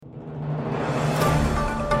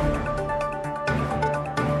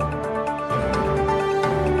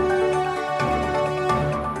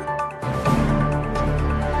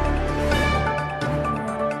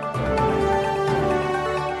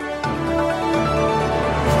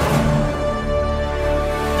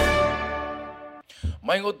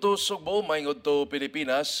Maingod to Sugbo, maingod to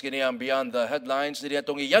Pilipinas, kini ang Beyond the Headlines, dili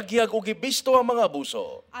atong iyagyag ug gibisto ang mga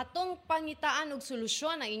abuso. Atong pangitaan og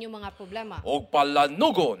solusyon ang inyong mga problema. Og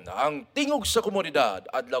palanugon ang tingog sa komunidad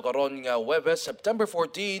adlaw karon nga Huwebes, September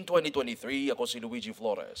 14, 2023. Ako si Luigi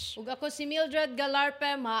Flores. Ug ako si Mildred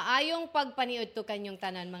Galarpe, maayong pagpaniud to kanyong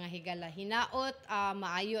tanan mga higala. Hinaot,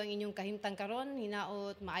 maayo ang inyong kahimtang karon,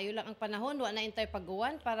 hinaot, maayo lang ang panahon, wa na intay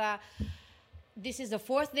pag-uwan para this is the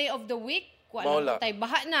 4th day of the week. Kuan tay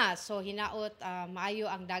baha na, so hinaot maayo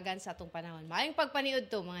ang dagan sa atong panahon. Maayong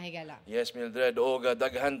pagpaniud to mga higala. Yes, Mildred, og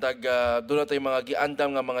daghan doon natay mga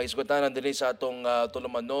giandam nga mga isgutanan dinhi sa atong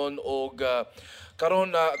tulumanon og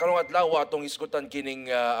karon adlaw atong isgutan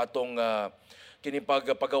kining atong kining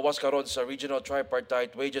pagawas karon sa Regional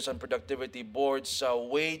Tripartite Wages and Productivity Board sa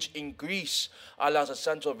wage increase alang sa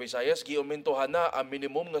Central Visayas. Giumentohan na ang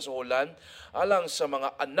minimum nga suhulan alang sa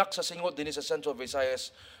mga anak sa singot dinhi sa Central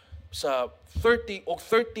Visayas sa 30 o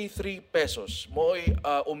 33 pesos. Mo'y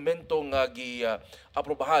aumento nga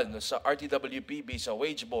gi-aprobahan sa RTWPB sa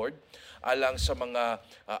Wage Board alang sa mga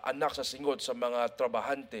anak sa singot sa mga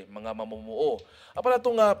trabahante, mga mamumuo. Apan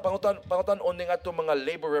atong pangutan-on ning atong mga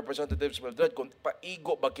labor representatives, Mildred, kung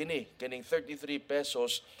paigo ba kining 33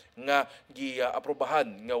 pesos nga gi-aprobahan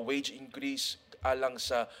nga wage increase alang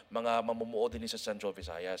sa mga mamumuo dinhi sa Central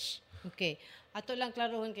Visayas. Okay. Ato lang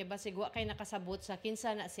klarohon kay basig wa kay nakasabot sa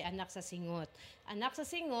kinsa na si anak sa singot. Anak sa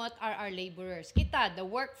singot are our laborers. Kita, the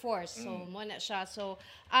workforce. So, mo na siya. So,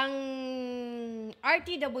 ang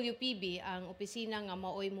RTWPB, ang opisina nga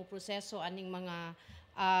maoy mo proseso aning mga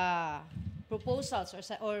proposals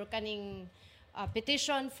or kaning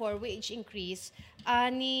petition for wage increase,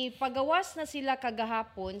 ni pagawas na sila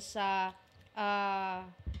kagahapon sa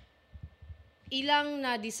ilang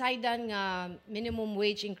na decidean nga minimum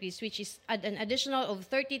wage increase, which is an additional of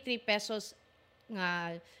 33 pesos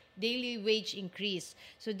nga daily wage increase.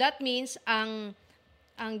 So that means ang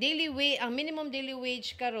minimum daily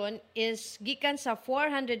wage karon is gikan sa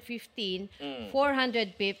 458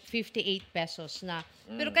 pesos na.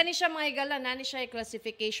 Pero kani siya mga higala, nani siya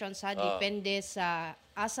classification sa depende sa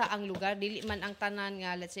asa ang lugar, dili man ang tanan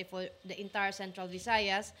nga, let's say for the entire Central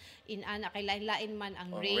Visayas, kay lain-lain man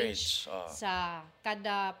ang range sa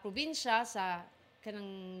kada probinsya, sa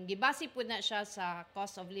kanang gibasi po na siya sa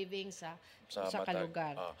cost of living sa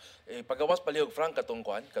kalugar. Pagawas palihog Frank katong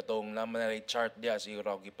naman na chart diha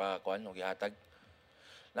siguro gipakuan og gihatag.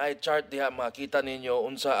 Na chart diha makita ninyo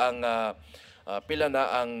unsa ang pila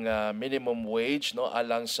na ang minimum wage no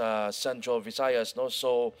alang sa Central Visayas no.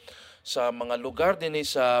 So sa mga lugar din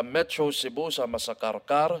sa Metro Cebu, sa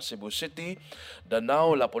Masakarkar, Cebu City,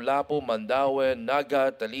 Danao, Lapu-Lapu, Mandaue, Naga,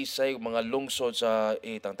 Talisay, mga lungsod sa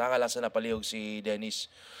tangtanga sa napalihog si Dennis.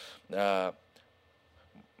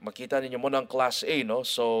 Makita ninyo mo ng Class A, no?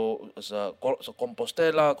 So sa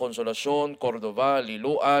Compostela, Consolacion, Cordova,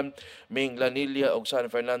 Liloan, Minglanilla ug San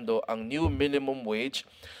Fernando ang new minimum wage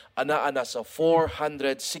ana sa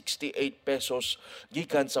 468 pesos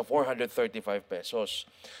gikan sa 435 pesos.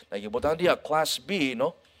 Nagibutan diha Class B,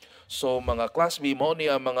 no? So mga Class B mo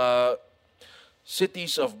ni ang mga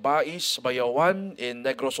cities of Bais, Bayawan in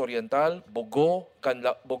Negros Oriental, Bogo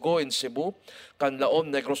in Cebu,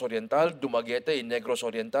 Canlaon, Negros Oriental, Dumaguete in Negros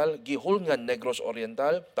Oriental, Gihulngan, Negros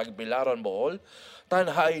Oriental, Tagbilaran, Bohol,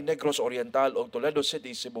 Tanhay, Negros Oriental ug Toledo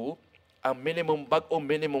City, Cebu. Ang bagong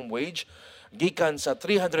minimum wage gikan sa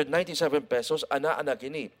 397 pesos ana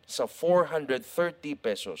kini sa 430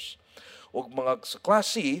 pesos. Ug mga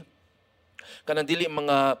Class C kanang dili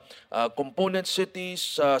mga component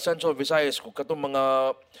cities sa Central Visayas kung katong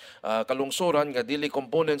mga kalungsuran nga dili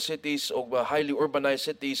component cities o highly urbanized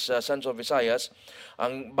cities sa Central Visayas,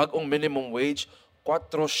 ang bagong minimum wage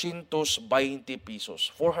 420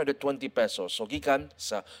 pesos, 420 pesos. So gikan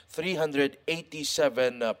sa 387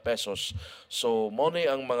 pesos. So mo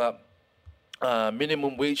ni ang mga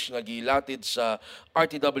minimum wage nga gilatid sa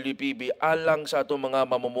RTWPB alang sa atong mga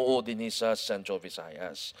mamumuo dinhi sa Central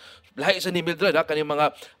Visayas. Lahi sa ni Mildred kaning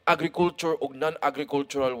mga agriculture ug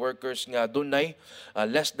non-agricultural workers nga dunay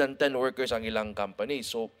less than 10 workers ang ilang company.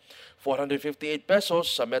 So 458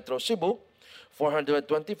 pesos sa Metro Cebu,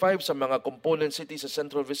 425 sa mga component cities sa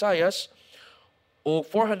Central Visayas, o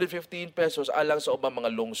 415 pesos alang sa ubang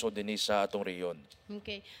mga lungsod dinhi sa atong rehiyon.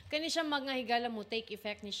 Okay. Kani siya mga higala mo take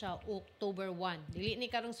effect ni siya October 1. Dili ni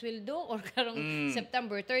karong sweldo or karong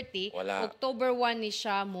September 30, wala. October 1 ni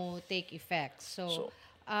siya mo take effect. So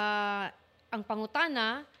ang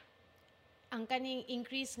pangutana, ang kaning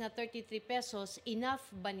increase nga 33 pesos, enough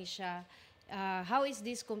ba ni siya? How is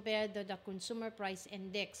this compared to the Consumer Price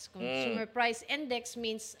Index? Consumer Price Index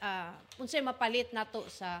means unsay mapalit nato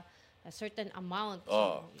sa a certain amount.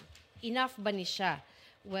 So, enough ba ni siya?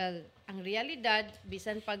 Well, ang realidad,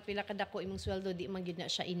 bisan pag pila kadako imong sweldo, di man gyud na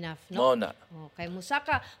siya enough, no? Mao na. Kay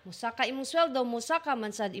musaka imong sweldo, musaka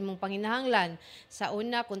man sad imong panginahanglan. Sa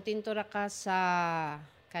una, kontento ra ka sa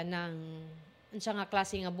kanang unsa nga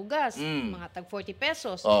klase nga bugas, mga tag 40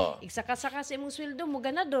 pesos. Igsaka-saka sa imong sweldo mo,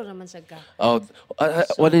 ganador naman sad ka.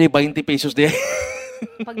 Wala ni 20 pesos di.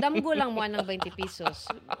 Pagdamgo lang mo ng 20 pesos.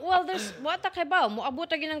 Well, there's wata kay ba mo abot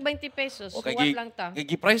gyud ng 20 pesos. Okay, What lang ta.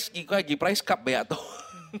 Gi-price cap ba yato?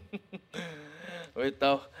 Wait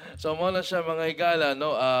daw. So mo na siya mga higala,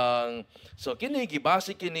 no? So kini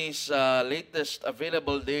gibase kini sa latest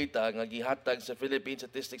available data nga gihatag sa Philippine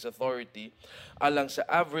Statistics Authority alang sa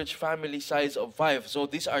average family size of 5. So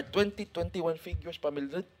these are 2021 figures,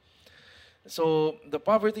 Pamildred. So the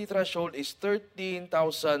poverty threshold is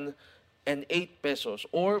 13,008 pesos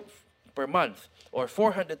or per month or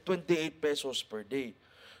 428 pesos per day.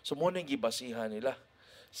 So mo nang gibasihan nila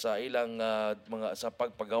sa ilang mga sa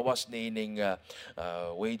pagpagawas niining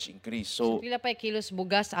wage increase. So pila pa kilos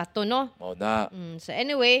bugas ato, no? Mao na. So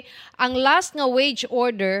anyway, ang last nga wage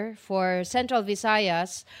order for Central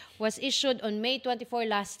Visayas was issued on May 24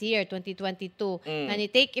 last year, 2022, na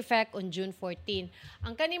ni-take effect on June 14.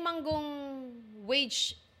 Ang kanimanggong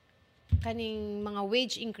mga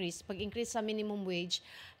wage increase, pag-increase sa minimum wage,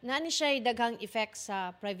 nani siya daghang effect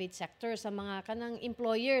sa private sector, sa mga kanang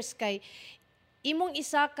employers, kay imong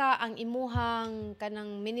isa ka ang imuhang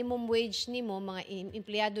kanang minimum wage nimo, mga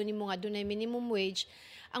empleyado nimo nga dunay minimum wage,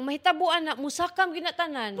 ang mahitabuan na musakam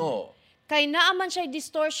ginatanan. Kay naa man siya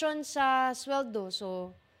distortion sa sweldo. So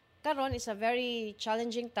karon is a very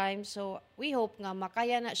challenging time, so we hope nga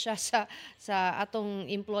makaya na siya sa atong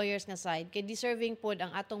employers nga side, kay deserving pod ang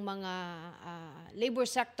atong mga labor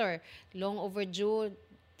sector. Long overdue,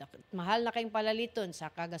 mahal na kayong palaliton sa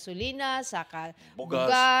gasolina, sa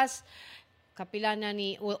bugas, kapila na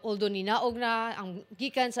ni although ninaog na ang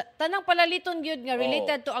gikan sa tanang palaliton gyud nga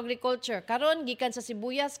related to agriculture, karon gikan sa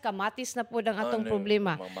sibuyas, kamatis na pod ang atong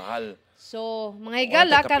problema. Mahal. So mga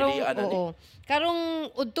higala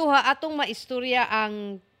karong udtuha atong maistorya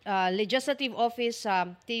ang Legislative Office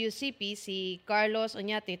sa TUCP, si Carlos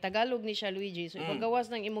Oñate. Tagalog ni siya, Luigi. So ipagawas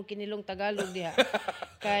ng imong kinilong Tagalog diha.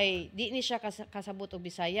 Kay di ni siya kasabot og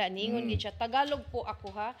Bisaya. Niingon gid siya, Tagalog po ako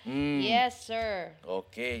ha. Yes, sir.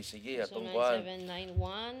 Okay, sige, So atong kuan.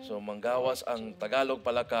 9791. So manggawas ang Tagalog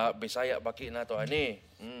pala ka Bisaya baki nato ani.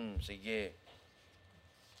 Sige.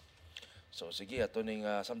 So sige, ato ning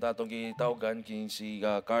samtatong gitawgan king si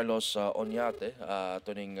Carlos Oñate, ato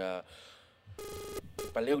ning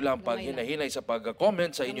palihog lang pag hinahinay sa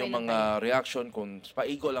pag-comment sa inyong mga reaction kung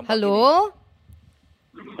paigo lang. Hello?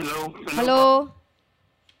 Hello?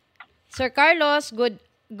 Sir Carlos, good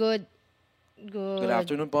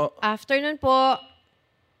afternoon po. Afternoon po.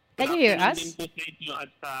 Can you hear us?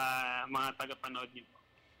 At sa mga tagapanood niyo po.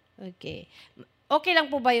 Okay. Okay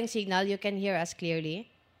lang po ba yung signal? You can hear us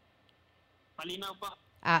clearly? Malinaw po.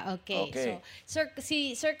 Okay. So,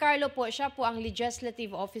 Sir Carlo po, siya po ang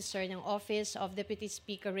Legislative Officer ng Office of Deputy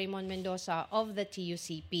Speaker Raymond Mendoza of the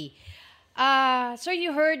TUCP. Sir,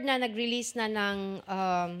 you heard na nag-release na ng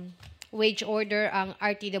wage order ang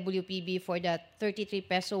RTWPB for the 33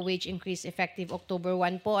 peso wage increase effective October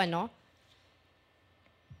 1 po, ano?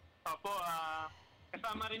 Opo,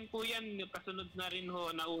 kasama rin po yan, kasunod na rin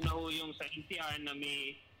ho, nauna ho yung sa NCR na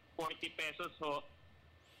may 40 pesos ho.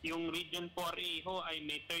 Yung Region 4A ho ay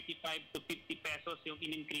may 35 to 50 pesos yung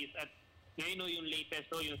in-increase, at ngayon ho yung latest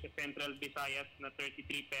ho yung sa Central Visayas na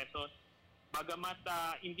 33 pesos. Bagamat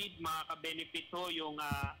indeed makaka-benefit ho yung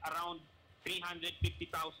around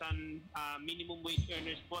 350,000 minimum wage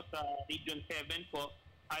earners po sa Region 7 po,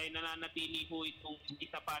 ay nananatili ho itong hindi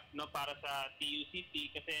sapat, no, para sa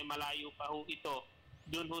TUCP kasi malayo pa ho ito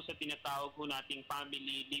doon ho sa tinatawag ho nating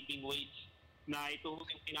family living wage, na ito ho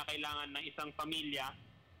yung kinakailangan ng isang pamilya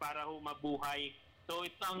para ho mabuhay. So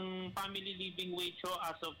itong family living wage ho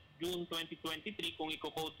as of June 2023, kung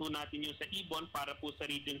i-quote ho natin yung sa Ibon para po sa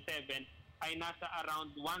Region 7, ay nasa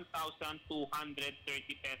around 1,230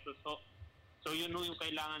 pesos ho. So yun ho yung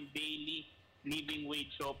kailangan daily living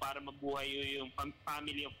wage ho para mabuhay yung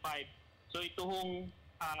family of 5. So ito hong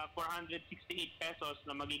 468 pesos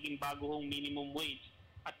na magiging bago hong minimum wage,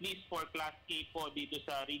 at least for Class A po dito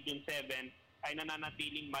sa Region 7, ay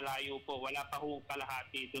nananatiling malayo po. Wala pa hong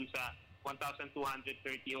kalahati dun sa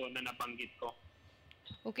 1,230 ho na nabanggit ko.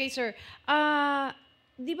 Okay, sir.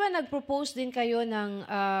 Di ba nag-propose din kayo ng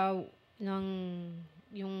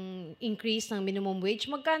yung increase ng minimum wage?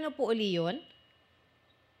 Magkano po uli yun?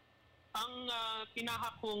 Ang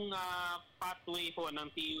tinahak kong pathway ho ng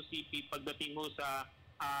TUCP pagdating ho sa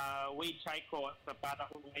wage hike ho sa para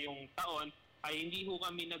ho ngayong taon ay hindi ho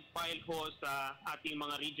kami nag-file ho sa ating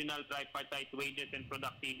mga regional tripartite wages and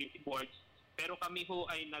productivity boards. Pero kami ho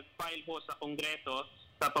ay nag-file ho sa Kongreso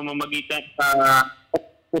sa pamamagitan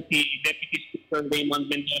si Deputy Speaker Raymond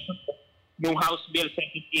Mendoza, yung House Bill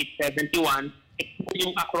 7871, ito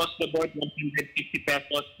yung across the board 150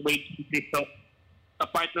 pesos wage increase. So, sa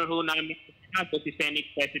partner ho namin si Senate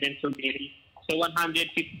President Sumeri. So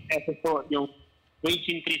 150 pesos po yung wage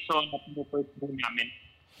increase ho na pinuport po namin.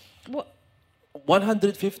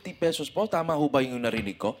 150 pesos po? Tama ho ba yung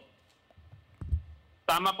narinig ko?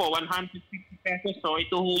 Tama po, 150 pesos. So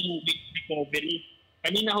ito ho yung wage recovery.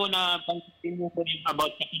 Kanina ho na pangsitin mo po rin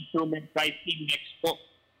about sa consumer price index po.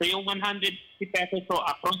 So yung 150 pesos po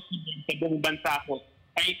across sa buong bansa po,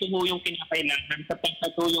 ay ito ho yung kinakailangan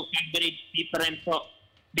sapagkat ho yung average difference po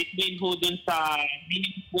between ho dun sa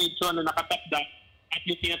minimum wage na nakatakda at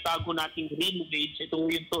yung tinatago nating real wage. Ito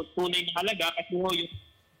ho yung tunay na halaga kasi ho yung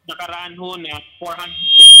nakaraan ho na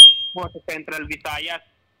 434 sa Central Visayas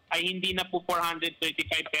ay hindi na po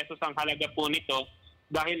 435 pesos ang halaga po nito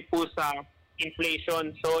dahil po sa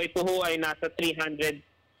inflation. So ito ho ay nasa 372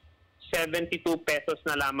 pesos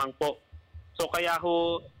na lamang po. So kaya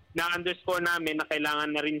ho na-underscore namin na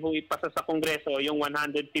kailangan na rin ho ipasa sa Kongreso yung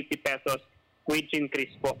 150 pesos wage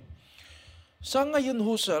increase po. Sa ngayon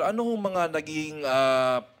ho sir, ano ho mga naging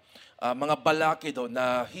mga balakid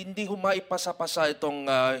na hindi ho maipasa-pasa itong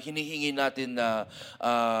hinihingi natin na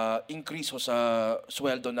increase ho sa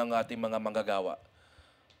sweldo ng ating mga manggagawa?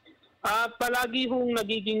 Palagi hong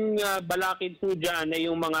nagiging balakid ho dyan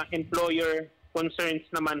ay yung mga employer concerns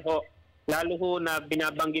naman ho. Lalo ho na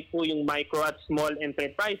binabanggit po yung micro at small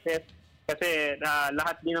enterprises kasi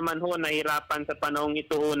lahat din naman ho nahirapan sa panahong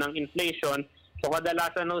ito ho ng inflation. So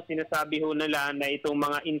kadalasan ho sinasabi ho nila na itong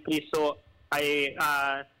mga increase ho ay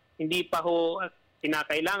hindi pa ho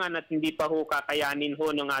kinakailangan at hindi pa ho kakayanin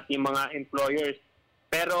ho ng ating mga employers.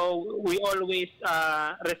 Pero we always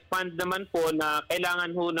respond naman po na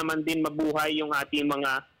kailangan ho naman din mabuhay yung ating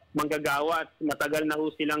mga manggagawa at matagal na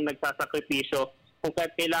ho silang nagsasakripisyo. Kung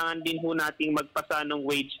kailangan din ho nating magpasa ng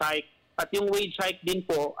wage hike. At yung wage hike din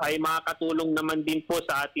po ay makakatulong naman din po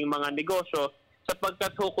sa ating mga negosyo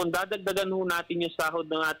sapagkat ho kung dadagdagan ho natin yung sahod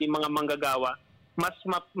ng ating mga manggagawa, mas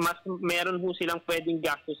meron ho silang pwedeng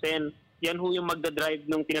gastusin. Yan ho yung magdadrive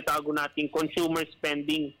ng tinatago nating consumer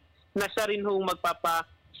spending na siya rin ho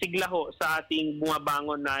magpapasigla ho sa ating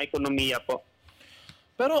bumabangon na ekonomiya po.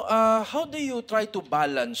 Pero how do you try to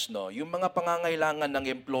balance yung mga pangangailangan ng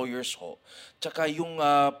employers ho tsaka yung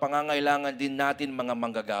pangangailangan din natin mga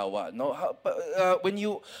manggagawa when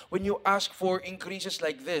you ask for increases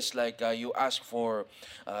like this you ask for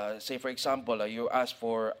say for example you ask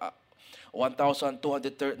for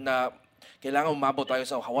 1,230 na kailangan umabot tayo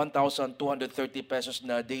sa 1,230 pesos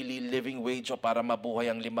na daily living wage para mabuhay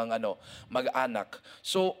ang limang mag-anak.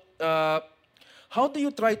 So how do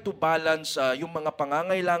you try to balance yung mga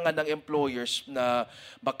pangangailangan ng employers na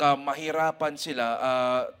baka mahirapan sila,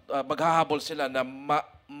 maghahabol sila na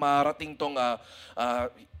marating tong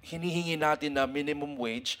hinihingi natin na minimum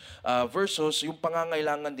wage versus yung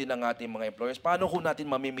pangangailangan din ng ating mga employers? Paano ho natin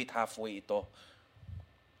mamimit halfway ito?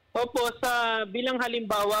 Opo, bilang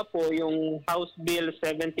halimbawa po, yung House Bill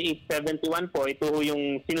 7871 po, ito ho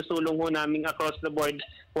yung sinusulong ho namin across the board,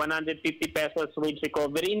 150 pesos wage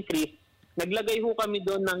recovery increase. Naglagay ho kami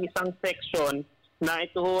doon ng isang section na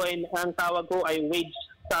ito ho ay, ang tawag ho ay wage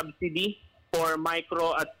subsidy for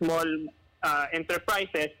micro at small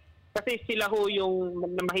enterprises kasi sila ho yung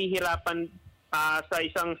mahihirapan sa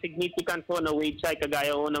isang significant ho na wage hike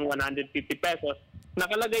kagaya ho ng 150 pesos.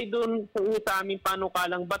 Nakalagay doon sa aming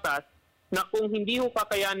panukalang batas na kung hindi ho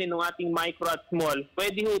kakayanin ng ating micro at small,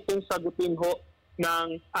 pwede ho itong sagutin ho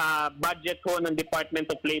ng budget ho ng Department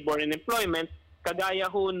of Labor and Employment kagaya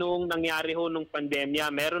ho nung nangyari ho nung pandemya.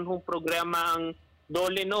 Meron hong programa ang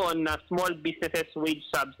DOLE noon na Small Businesses Wage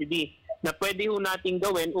Subsidy na pwede ho nating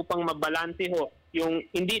gawin upang mabalanse ho yung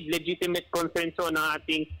indeed legitimate concerns ho ng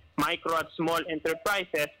ating micro at small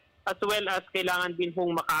enterprises as well as kailangan din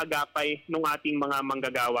hong makaagapay ng ating mga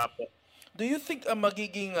manggagawa po. Do you think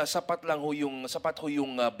magiging sapat ho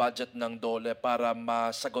yung budget ng DOLE para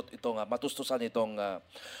masagot itong matustusan itong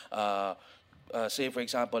say for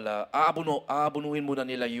example aabunuhin muna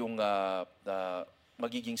nila yung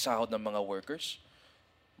magiging sahod ng mga workers?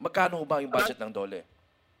 Magkano ho ba yung budget ng DOLE?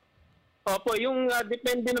 Opo, yung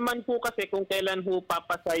depende naman po kasi kung kailan ho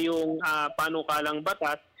papasa yung panukalang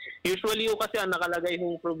batas. Usually ho kasi ang nakalagay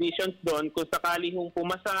hong provisions doon kung sakali hong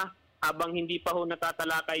pumasa habang hindi pa ho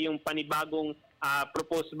natatalakay yung panibagong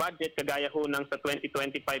proposed budget kagaya ho ng sa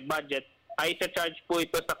 2025 budget ay sa charge po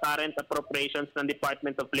ito sa current appropriations ng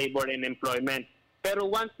Department of Labor and Employment. Pero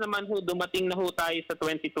once naman ho, dumating na ho tayo sa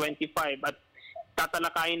 2025 at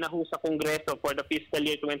tatalakayin na ho sa Kongreso for the fiscal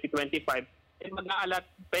year 2025,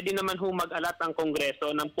 pwede naman ho mag-alat ang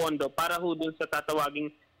Kongreso ng pondo para ho dun sa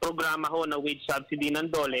tatawaging programa ho na wage subsidy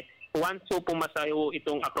ng DOLE once ho pumasa ho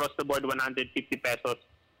itong across the board 150 pesos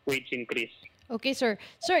wage increase. Okay, sir.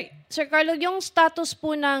 Sir Carlo, yung status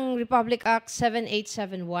po ng Republic Act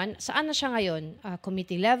 7871, saan na siya ngayon?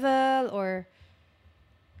 Committee level or...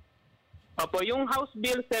 Opo, yung House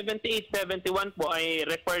Bill 7871 po ay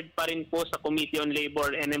referred pa rin po sa Committee on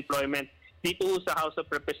Labor and Employment dito sa House of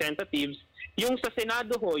Representatives. Yung sa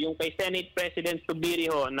Senado ho, yung kay Senate President Subiri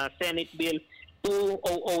ho na Senate Bill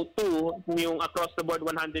 2002, yung across the board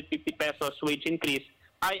 150 pesos wage increase,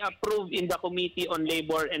 ay approved in the Committee on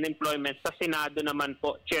Labor and Employment sa Senado naman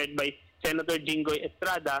po, chaired by Senator Jinggoy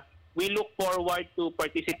Estrada. We look forward to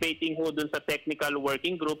participating ho dun sa technical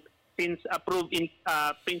working group since approved in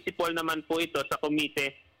principle naman po ito sa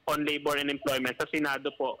Committee on Labor and Employment sa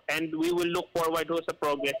Senado po. And we will look forward ho sa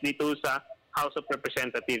progress dito sa House of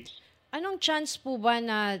Representatives. Anong chance po ba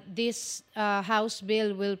na this House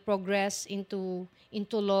bill will progress into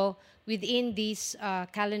law within this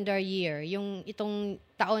calendar year, yung itong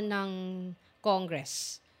taon ng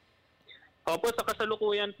Congress? Opo, sa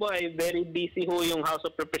kasalukuyan po ay very busy ho yung House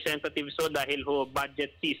of Representatives ho dahil ho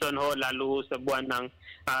budget season ho lalo ho sa buwan ng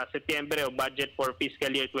Setyembre o budget for fiscal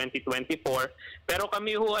year 2024. Pero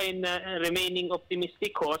kami ho ay remaining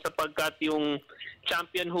optimistic ho sapagkat yung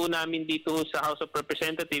champion ho namin dito sa House of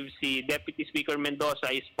Representatives, si Deputy Speaker Mendoza,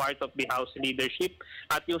 is part of the House leadership.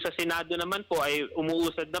 At yung sa Senado naman po ay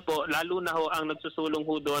umuusad na po, lalo na ho ang nagsusulong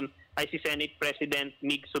ho doon ay si Senate President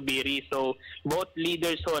Mig Subiri. So both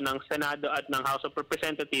leaders ho ng Senado at ng House of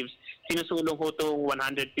Representatives sinusulong ho itong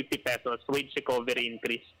 150 pesos wage recovery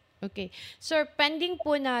increase. Okay. Sir, pending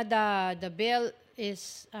po na the bill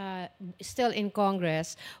is still in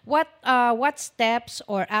Congress, what steps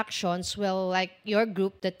or actions will like your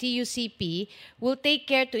group, the TUCP, will take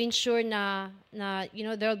care to ensure na you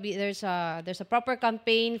know there's a proper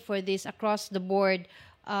campaign for this across the board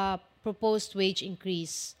proposed wage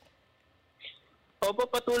increase? Opo,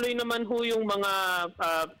 patuloy naman ho yung mga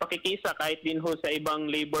pakikisa kahit din ho sa ibang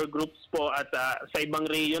labor groups po at sa ibang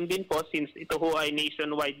region din po since ito ho ay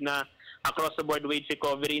nationwide na across the board wage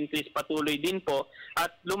recovery increase, patuloy din po.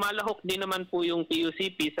 At lumalahok din naman po yung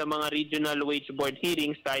TUCP sa mga regional wage board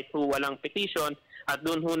hearings kahit ho walang petition at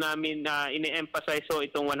doon ho namin ine-emphasize ho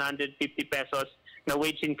itong 150 pesos na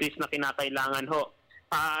wage increase na kinakailangan ho.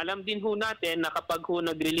 Alam din ho natin na kapag ho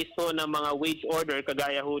nag-release ho ng mga wage order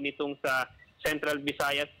kagaya ho nitong sa Central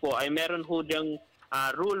Visayas po ay meron ho diyang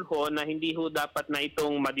rule ho na hindi ho dapat na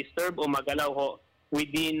itong ma-disturb o magalaw ho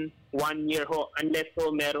within 1 year ho unless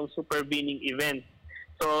ho merong supervening event.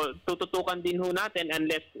 So tututukan din ho natin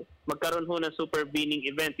unless magkaroon ho ng supervening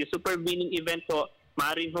event. Yung supervening event ho,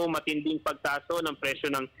 maaaring ho matinding pagtaso ng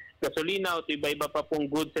presyo ng gasolina o iba-iba pa pong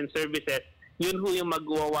goods and services. Yun ho yung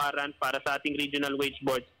magwawaran para sa ating regional wage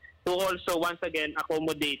boards to also once again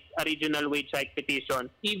accommodate a regional wage hike petition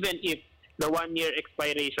even if the 1 year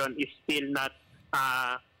expiration is still not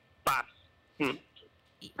passed.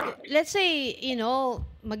 Let's say, you know,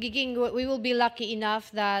 we will be lucky enough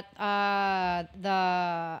that the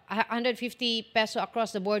 150 peso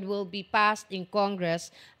across the board will be passed in Congress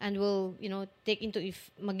and will, you know, take into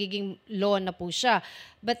magiging law na po siya.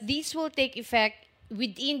 But this will take effect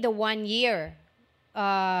within the 1 year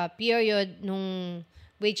period nung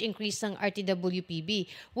wage increase ng RTWPB.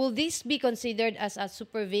 Will this be considered as a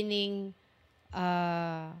supervening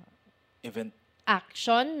Event.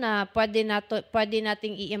 action na pwede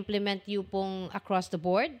nating i-implement yung pong across the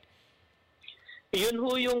board? Yun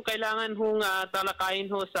ho yung kailangan hong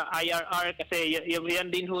talakayin ho sa IRR kasi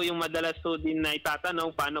yan din ho yung madalas ho din na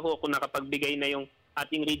itatanong paano ho kung nakapagbigay na yung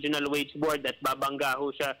ating regional wage board at babangga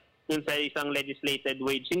ho siya dun sa isang legislated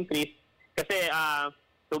wage increase. Kasi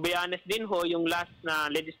to be honest din ho, yung last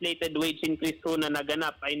na legislated wage increase ho na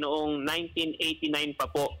naganap ay noong 1989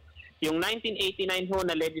 pa po. Yung 1989 ho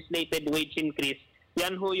na legislated wage increase,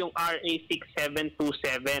 yan ho yung RA 6727,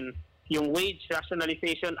 yung Wage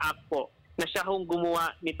Rationalization Act po, na siya hong gumawa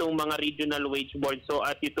nitong mga regional wage board so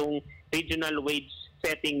at itong regional wage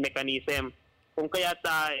setting mechanism. Kung kaya't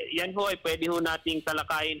yan ho ay pwede ho nating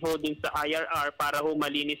talakayin ho din sa IRR para ho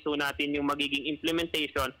malinis ho natin yung magiging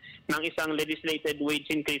implementation ng isang legislated wage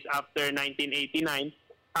increase after 1989.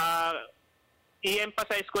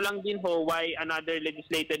 I-emphasize ko lang din ho why another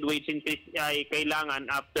legislated wage increase ay kailangan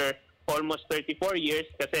after almost 34 years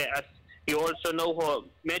kasi as you also know ho,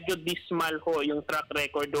 medyo dismal ho yung track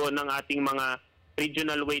record ho ng ating mga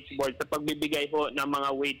regional wage board sa pagbibigay ho ng mga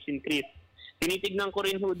wage increase. tinitignan ko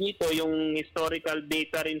rin ho dito yung historical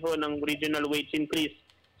data rin ho ng regional wage increase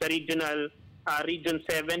sa Region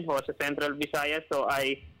 7 ho sa Central Visayas. So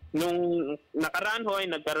ay nung nakaraan ho ay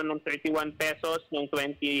nagkaroon ng 31 pesos nung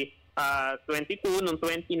 2022, nung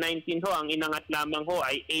 2019 ho ang inangat lamang ho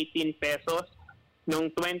ay 18 pesos.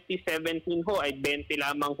 Nung 2017 ho ay 20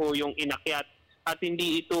 lamang ho yung inakyat. At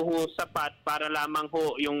hindi ito ho sapat para lamang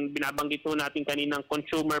ho yung binabanggit ho natin kaninang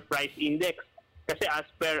Consumer Price Index. Kasi as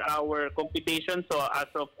per our computation, so as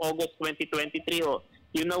of August 2023 ho,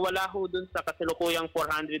 yung nawala ho dun sa kasalukuyang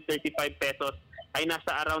 435 pesos ay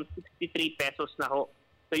nasa around 63 pesos na ho.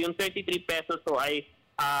 So yung 33 pesos ho ay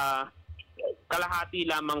kalahati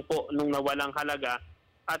lamang po nung nawalang halaga.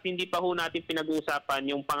 At hindi pa ho natin pinag-uusapan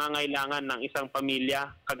yung pangangailangan ng isang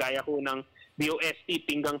pamilya, kagaya ho ng BOST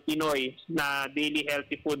Pinggang Pinoy na daily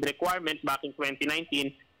healthy food requirement back in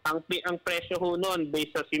 2019, ang presyo ho noon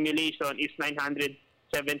based sa simulation is 917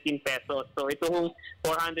 pesos. So ito hong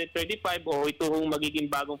 435 o ito hong magiging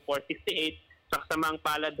bagong 468 sa kasamang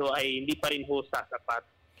palad ho ay hindi pa rin ho sasapat.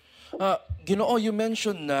 Ginoo, you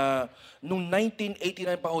mentioned na nung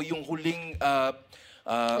 1989 pa ho yung huling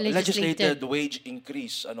legislated wage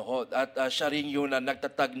increase at siya rin yung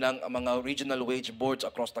nagtatag ng mga regional wage boards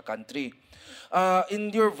across the country. In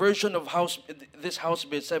your version of this House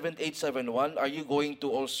Bill 7871, are you going to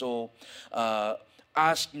also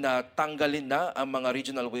ask na tanggalin na ang mga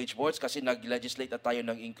regional wage boards kasi nag-legislate na tayo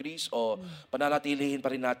ng increase, o pananatilihin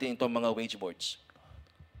pa rin natin itong mga wage boards?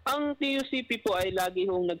 Ang TUCP po ay lagi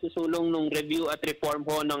hong nagsusulong ng review at reform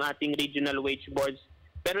ho ng ating regional wage boards.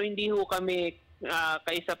 Pero hindi ho kami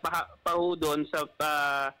kaisa pa ho doon sa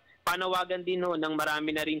panawagan din ho ng marami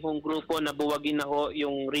na rin hong grupo na buwagin na ho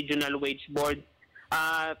yung regional wage board.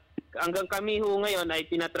 Hanggang kami ho ngayon ay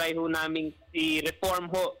tinatry ho namin i-reform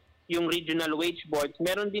ho yung regional wage boards.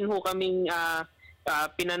 Meron din ho kaming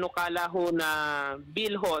pinanukala ho na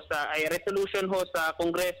bill ho resolution ho sa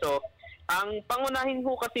Kongreso. Ang pangunahin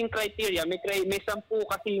ho kasing criteria, may 10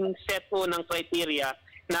 kasing set ho ng criteria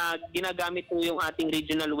na ginagamit ho yung ating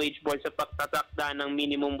regional wage board sa pagtatakda ng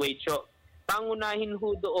minimum wage. So, pangunahin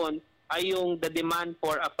ho doon ay yung the demand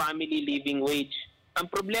for a family living wage. Ang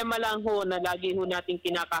problema lang ho na lagi ho nating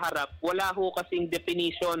kinakaharap, wala ho kasing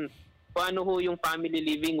definition kung ano ho yung family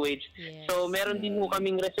living wage. Yes. So, meron din ho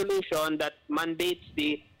kaming resolution that mandates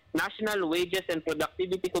the National Wages and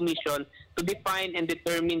Productivity Commission to define and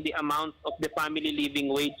determine the amount of the family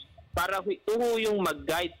living wage para ito ho yung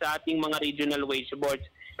mag-guide sa ating mga regional wage boards.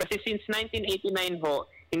 Kasi since 1989 ho,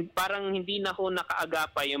 parang hindi na ho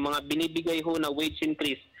nakaagapay yung mga binibigay ho na wage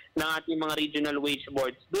increase ng ating mga regional wage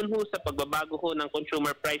boards. Doon ho sa pagbabago ho ng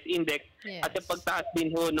Consumer Price Index, yes, at sa pagtaas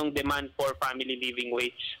din ho ng demand for family living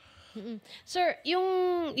wage. Mm-hmm. Sir,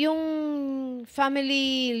 yung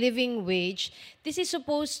family living wage, this is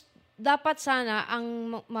supposed, dapat sana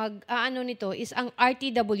ang nito is ang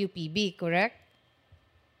RTWPB, correct?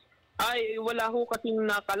 Ay, wala ho kasing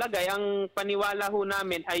nakalagay. Ang paniwala ho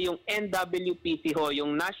namin ay yung NWPC ho,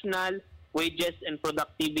 yung National Wages and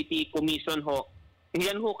Productivity Commission ho.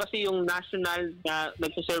 Yan ho kasi yung national na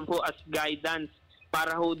nagsuserve ho as guidance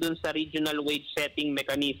para ho dun sa regional wage setting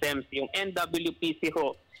mechanisms. Yung NWPC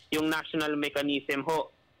ho, yung national mechanism ho.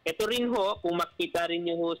 Ito rin ho, kung makita rin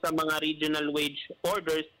nyo ho sa mga regional wage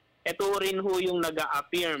orders, ito rin ho yung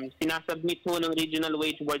nag-a-affirm. Sinasubmit ho ng regional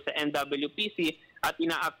wage board sa NWPC at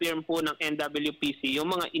ina-affirm po ng NWPC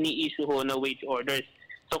yung mga ini-issue ho na wage orders.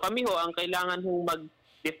 So kami ho, ang kailangan ho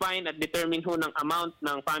mag-define at determine ho ng amount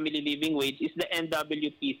ng family living wage is the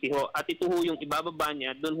NWPC ho. At ito ho yung ibababa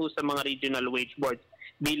niya doon ho sa mga regional wage boards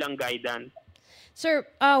bilang guidance. Sir,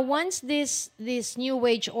 once this new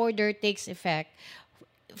wage order takes effect,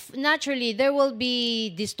 naturally there will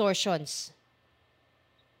be distortions.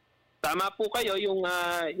 Tama po kayo, yung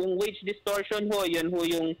wage distortion ho, yun ho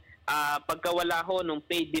yung pagkawala ho ng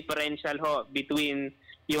pay differential ho between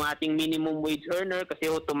yung ating minimum wage earner kasi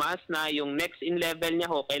ho tumaas na, yung next in level niya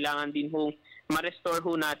ho, kailangan din ho ma-restore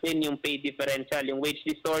ho natin yung pay differential, yung wage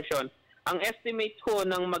distortion. Ang estimate ho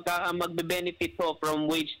ng magbe-benefit ho from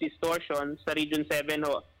wage distortion sa Region 7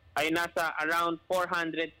 ho ay nasa around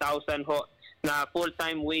 400,000 ho na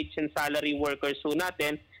full-time wage and salary workers ho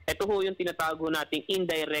natin. Ito ho yung tinatawag ho nating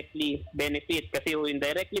indirectly benefit. Kasi ho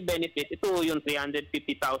indirectly benefit, ito ho yung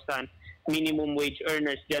 350,000 minimum wage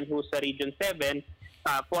earners dyan ho sa Region 7.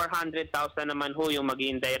 400,000 naman ho yung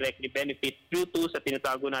mag-indirectly benefit due to sa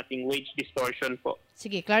tinatawag nating wage distortion po.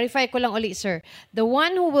 Sige, clarify ko lang ulit, sir. The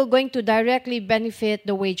one who will going to directly benefit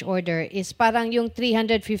the wage order is parang yung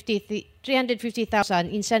 350,000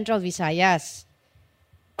 in Central Visayas.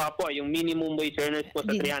 Apo, yung minimum wage earners po sa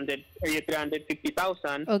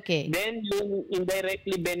 350,000. Okay. Then yung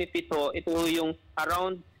indirectly benefit ho, ito ho yung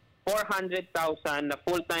around 400,000 na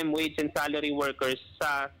full-time wage and salary workers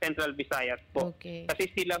sa Central Visayas po. Okay. Kasi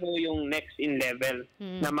sila ho yung next in level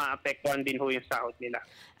na maapektuhan din ho yung sahod nila.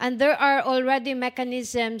 And there are already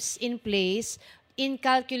mechanisms in place in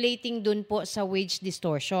calculating dun po sa wage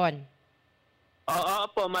distortion. Oo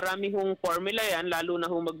po, marami hong formula yan, lalo na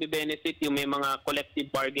ho magbe-benefit yung may mga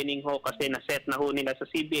collective bargaining ho kasi na-set na ho nila sa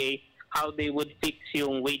CBA how they would fix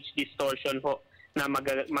yung wage distortion ho na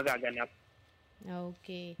magaganap.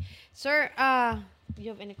 Okay. Sir, do you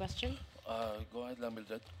have any question? Go ahead lang,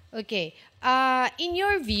 Mildred. Okay. In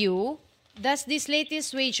your view, does this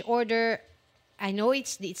latest wage order, I know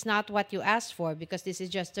it's not what you asked for because this is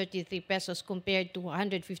just 33 pesos compared to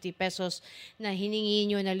 150 pesos na hiningi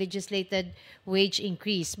nyo na legislated wage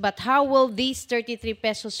increase. But how will these 33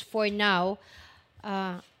 pesos for now,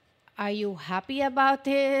 are you happy about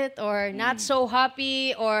it or not so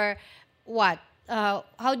happy or what?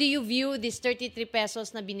 How do you view this 33 pesos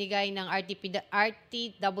na binigay ng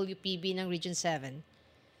RTWPB ng Region 7?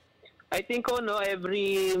 I think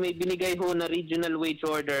every may binigay ho na regional wage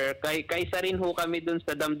order, kaysa rin ho kami dun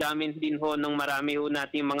sa damdamin din ho ng marami ho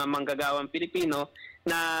nating mga manggagawang Pilipino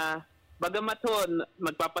na bagamat ho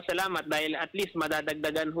magpapasalamat dahil at least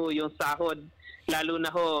madadagdagan ho yung sahod, lalo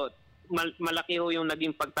na ho malaki ho yung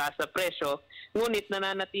naging pagtaas sa presyo, ngunit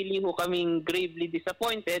nananatili ho kaming gravely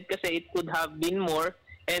disappointed kasi it could have been more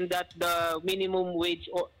and that the minimum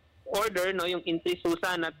wage order, yung increase ho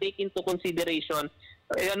sana, take into consideration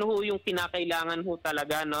ano ho yung kinakailangan ho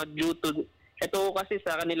talaga due to ito kasi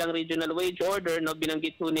sa kanilang regional wage order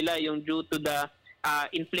binanggit ho nila yung due to the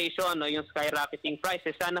inflation yung skyrocketing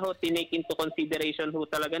prices. Sana ho tinake into consideration ho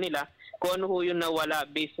talaga nila kung ano ho yung nawala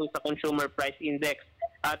based ho sa consumer price index.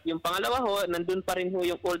 At yung pangalawa ho, nandun pa rin ho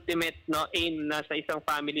yung ultimate aim na sa isang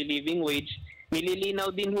family living wage.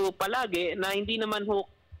 Nililinaw din ho palagi na hindi naman ho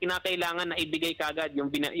kinakailangan na ibigay kagad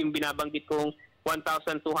yung binabanggit kong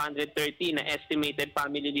 1,230 na estimated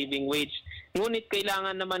family living wage. Ngunit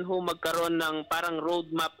kailangan naman ho magkaroon ng parang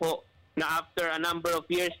roadmap ho na after a number of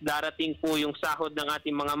years darating po yung sahod ng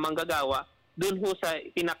ating mga manggagawa dun ho sa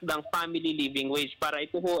tinakdang family living wage para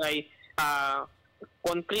ito ho ay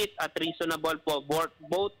concrete at reasonable po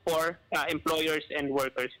both for employers and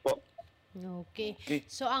workers po. Okay.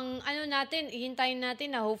 So ang hintayin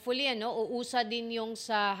natin na hopefully uusa din yung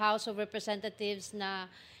sa House of Representatives na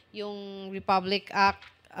yung Republic Act,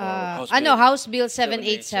 House Bill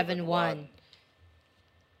 7871.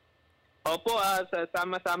 Opo,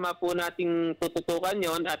 sama-sama po nating tututukan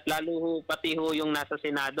yon at lalo ho pati ho yung nasa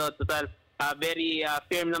Senado. Total, very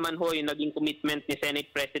firm naman ho yung naging commitment ni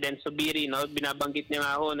Senate President Subiri. Binabanggit niya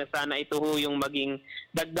nga ho na sana ito ho yung maging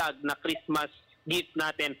dagdag na Christmas gift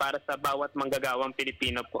natin para sa bawat manggagawang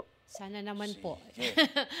Pilipino po. Sana naman po.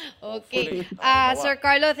 Okay. Sir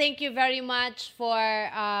Carlo, thank you very much for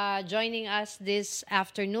joining us this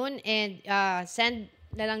afternoon and send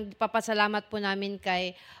na lang papasalamat po namin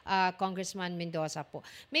kay Congressman Mendoza po.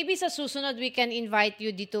 Maybe sa susunod we can invite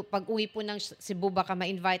you dito pag uwi po ng Cebu, baka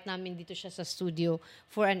ma-invite namin dito siya sa studio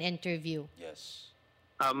for an interview. Yes.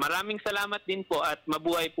 Maraming salamat din po at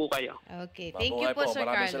mabuhay po kayo. Okay. Thank you po, Sir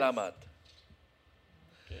Maraming Carlos. salamat.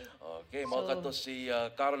 Okay, mga kato si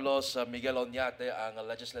Carlos Miguel Oñate, ang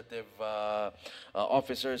Legislative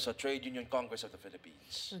Officer sa Trade Union Congress of the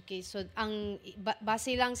Philippines. Okay, so ang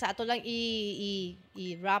base lang sa ato lang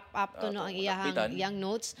i-wrap up to ang iyang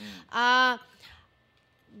notes.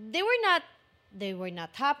 They were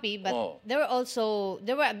not happy, but they were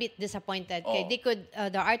a bit disappointed. Kay they could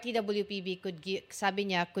the RTWPB sabi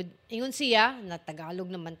niya ingon siya na Tagalog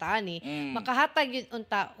naman taan makahatag yun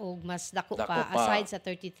unta og mas dako pa aside sa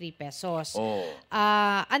 33 pesos.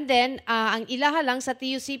 And then ang ilaha lang sa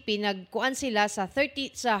TUCP nagkuan sila sa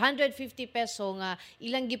 150 peso nga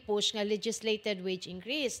ilang gipush nga legislated wage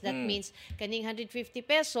increase. That means kaning 150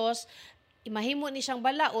 pesos mahimo ni siyang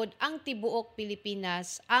balaod ang tibuok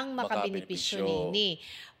Pilipinas ang makabenepisyo nini.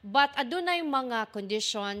 But adunay mga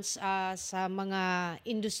conditions sa mga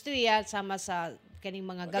industriya sama sa kaning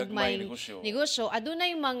mga gagmay negosyo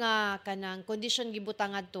adunay mga kanang condition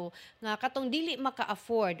gibutang adto nga katong dili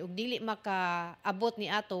maka-afford ug dili maka-abot ni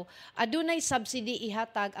ato adunay subsidy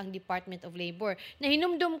ihatag ang Department of Labor.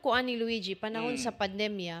 Nahinumdum ko ani Luigi panahon sa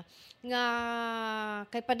pandemya nga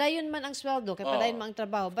kay padayon man ang sweldo, kay padayon man ang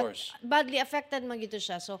trabaho, but course. badly affected man gito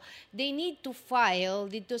siya. So they need to file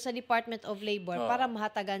dito sa Department of Labor para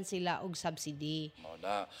mahatagan sila og subsidy. Mao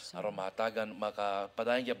na aron mahatagan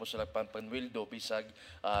makapadayon gyud po sila panwildo bisag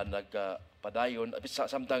nagpadayon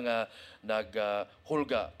samtang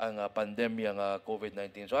naghulga ang pandemya nga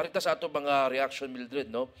COVID-19. So arita sa ato mga reaction, Mildred,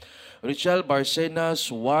 no. Richel Barcenas,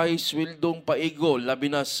 why swildong paigo labi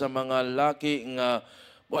na sa mga laki nga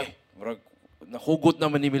nahugot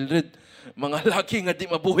naman ni Mildred. Mga laki nga di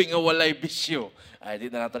mabuhi nga walay bisyo. Ay, di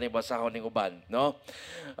na natin ibasahon ng uban, no?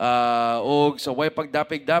 O sa way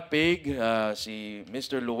pagdapig-dapig, si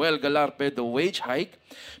Mr. Luel Galarpe, the wage hike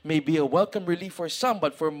may be a welcome relief for some,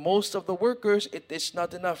 but for most of the workers, it is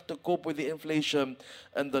not enough to cope with the inflation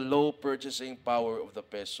and the low purchasing power of the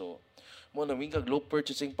peso. Mo na wingkag low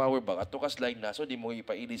purchasing power ba? Ato kas line na, so di mo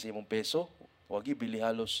ipaili sa imong peso. Wagi bili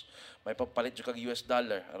halos may papalit jud kag US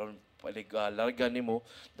dollar aron palig larga nimo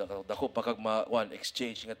dako pa kag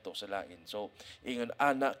exchange ngadto sa lain. So ingon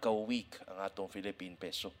ana ka weak ang atong Philippine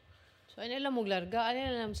peso. So ano lang mong larga, ano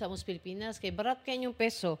lang sa mong Pilipinas kay barat kay yung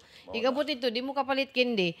peso. Igabot ito, di mo kapalit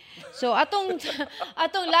kindi. So atong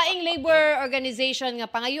laing labor organization nga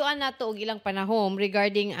pangayuan nato og ilang panahon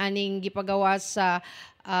regarding aning gipagawas sa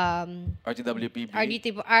RTWPB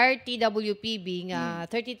nga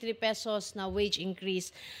 33 pesos na wage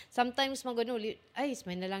increase. Sometimes magunuli, ay,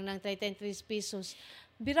 may na lang ng 33 pesos.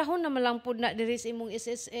 Birahon naman lang po na there is imong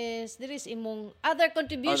SSS, there is imong other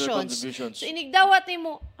contributions. So inigdawat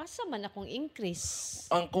nimo, asa man akong increase?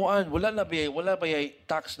 Ang kuan, wala ba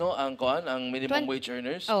tax, no? Ang kuan, ang minimum wage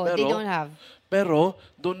earners. Oh, they don't have. Pero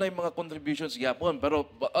doon na yung mga contributions gyapon. Pero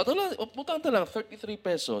ato lang, butang ta lang 33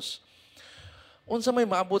 pesos. Unsa may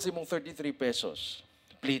maabot sa imong 33 pesos?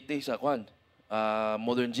 Plite sa kuan,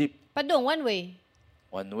 modern jeep. Padong, one way.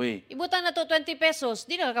 One way. Ibutan na to 20 pesos,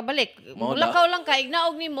 di na kabalik. Mao na. Mulakaw lang ka,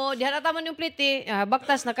 ignaog nimo, diha ta man yung plite,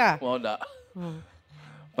 baktas na ka. Mao na.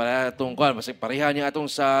 Para itong kuan, basta pareha niya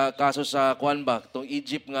atong sa kaso sa kuan ba, itong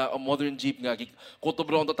Egypt nga, modern jeep nga,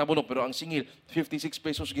 kutubro ang tatabunok, pero ang singil, 56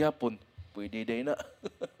 pesos gihapon. Pwede day na.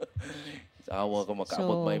 Awa ko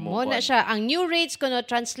makaabot ba imong mo na siya. Ang new rates kono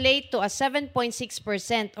translate to a 7.6%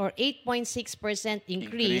 or 8.6%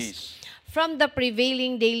 increase from the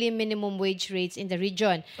prevailing daily minimum wage rates in the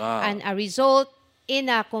region, and a result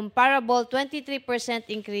in a comparable 23%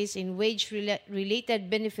 increase in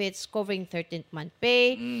wage-related benefits covering 13th month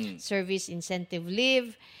pay, service incentive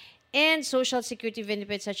leave, and social security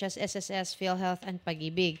benefits such as SSS, PhilHealth, and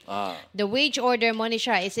Pag-ibig. The wage order,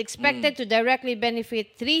 Monisha, is expected to directly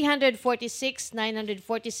benefit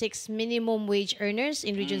 346,946 minimum wage earners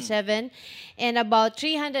in Region 7 and about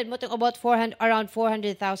 400,000,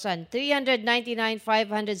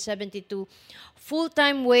 399,572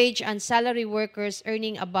 full-time wage and salary workers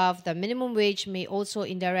earning above the minimum wage may also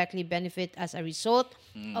indirectly benefit as a result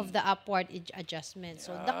of the upward adjustment.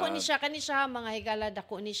 So, dako ni siya, mga higala,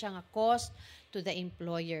 dako ni siya nga cost to the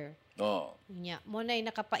employer. Nya, mo na'y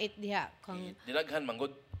nakapait diha. Dilaghan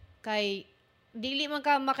manggod. Kay, dili man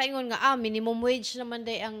ka makaingon nga, minimum wage naman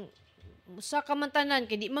day ang sa kamantanan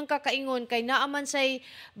kay di man kakaingon kay naaman say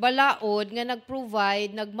balaod nga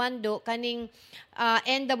nagprovide nagmando kaning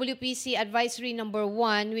NWPC advisory number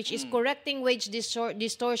 1 which is correcting wage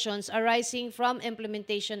distortions arising from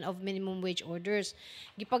implementation of minimum wage orders.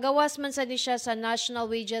 Gipagawas man sa siya sa National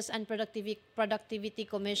Wages and Productivity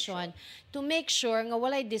Commission to make sure nga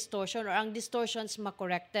walay distortion or ang distortions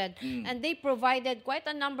ma-corrected. And they provided quite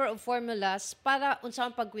a number of formulas para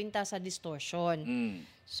unsaon pagkwinta sa distortion.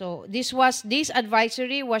 So this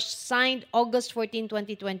advisory was signed August 14,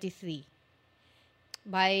 2023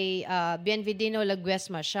 by Bienvenido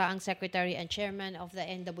Laguesma, siya ang secretary and chairman of the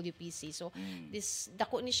NWPC. So this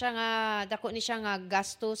dako ni siya nga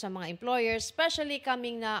gasto sa mga employers, especially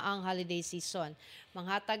coming na ang holiday season.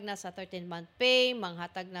 Manghatag na sa 13-month pay,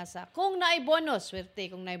 manghatag na sa kung naay bonus, swerte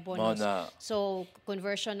kung naay bonus. So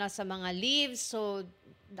conversion na sa mga leaves. So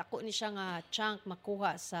dako ni siya nga chunk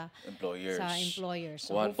makuha sa employers.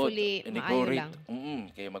 So hopefully maayo lang.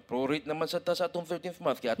 Kaya mag-prorate naman sa atong 13th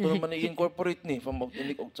month. Kaya ato naman i-incorporate ni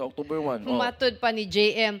sa October 1. Matod pa ni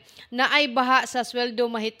JM na ay baha sa sweldo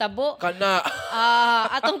mahitabo. Kana.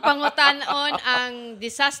 Atong pangutanon ang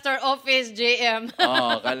disaster office JM.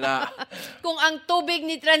 Kana. Kung ang tubig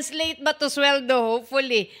ni translate ba to sweldo,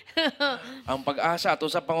 hopefully. Ang pag-asa ato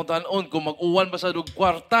sa pangutanon kung mag-uwan ba sa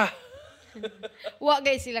kwarta. Wa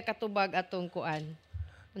gay sila katubag atong kuan.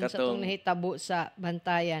 Sa atong nahitabo sa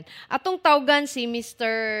bantayan. Atong tawgan si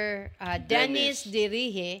Mr. Dennis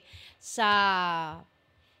Dirihe sa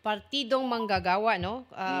partidong manggagawa, no?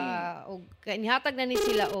 Og nihatag na ni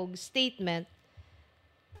sila og statement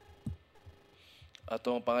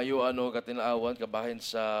atong pangayuan o katinaawan kabahin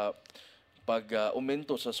sa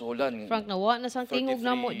pag-aumento sa suhulan. Frank, nawa na sang tingog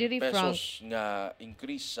na mo diri, Frank. pesos nga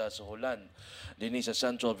increase sa suhulan dinhi sa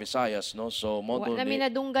Central Visayas, no? So Wa moto na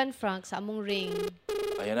minadunggan, Frank, sa among ring.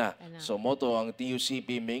 ayan na. So moto ang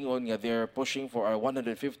TUCP mingon nga they're pushing for a 150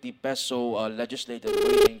 peso legislative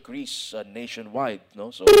rate increase nationwide, no?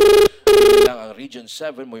 So dili lang ang Region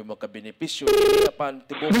 7 mo yung makabenepisyo dili apan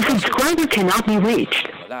tibok subscriber cannot be reached.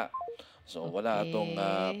 wala. So wala atong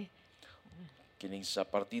kining sa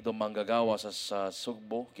partido manggagawa sa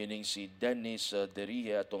Sugbo, kining si Dennis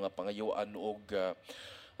Derihe atong pangayuan og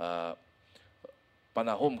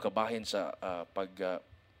panahom kabahin sa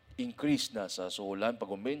pag-increase na sa suhulan,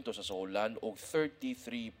 pag-aumento sa suhulan og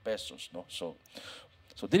 33 pesos, no? So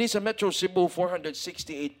dinhi sa Metro Cebu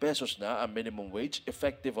 468 pesos na ang minimum wage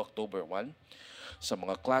effective October 1. Sa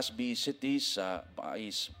mga Class B cities sa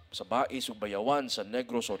Bais ug Bayawan sa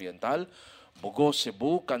Negros Oriental, Bugos,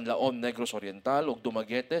 Cebu, Canlaon, Negros Oriental ug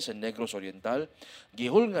Dumaguete sa Negros Oriental,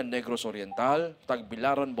 Gihulngan, Negros Oriental,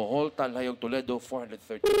 Tagbilaran, Bohol, Tanhay ug Toledo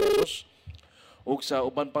 430 pesos. Ug sa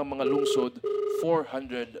uban pang mga lungsod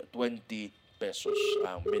 420 pesos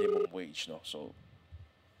ang minimum wage, no. So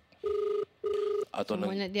ato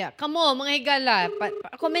nang Muna diya. Kamo mga higala,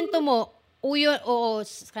 komento mo uyo o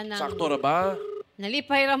kanang sakto ra ba?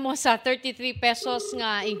 nalipay ra mo sa 33 pesos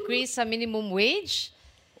nga increase sa minimum wage?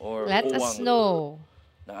 Or Let us uwang know.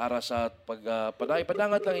 naara sa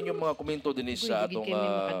padangat lang inyong mga komento din sa Uy, atong di kami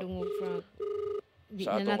makadungog, Frank. Di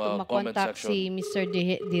sa na atong, nato comment makontak section. si Mr.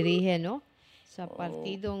 Dirihe, no? Sa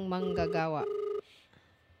partidong manggagawa.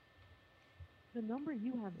 The number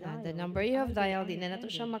you have The number you have dialed, di na nato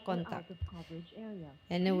siya makontak.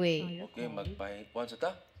 Anyway, okay,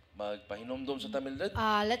 magpahinomdom sa Tamildad.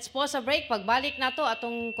 let's pause a break. Pagbalik nato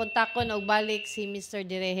atong kontakon og balik si Mr.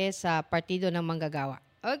 Dirihe sa partido ng manggagawa.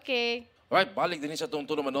 Okay. Alright, balik din sa atong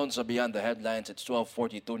tulumanon sa Beyond the Headlines. It's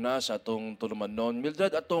 12:42 na sa atong tulumanon.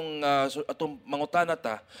 Mildred, atong mangutana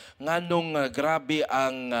ta nganong grabe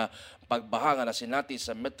ang pagbaha nga nasinati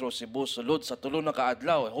sa Metro Cebu sulod sa tulo na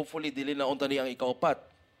kaadlaw. Hopefully dili na unta ni ang ikaupat.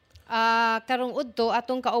 Karong udto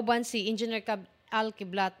atong kauban si Engineer Al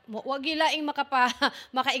Kiblat. Wa gilaing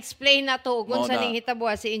maka-explain na to kung sa ning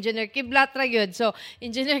hitabuha si Engineer Kiblat ra gyud. So,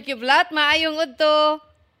 Engineer Kiblat, maayong udto.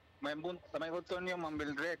 May udto niyo Ma'am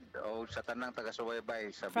Mildred o sa tanang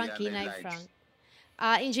taga-subaybay sa Frank Beyond the Hinay, Headlines.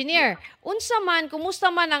 Frank. Engineer, unsa man,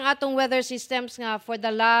 kumusta man ang atong weather systems nga for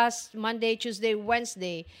the last Monday, Tuesday,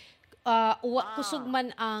 Wednesday? Kusog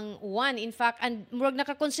man ang one. In fact, and murag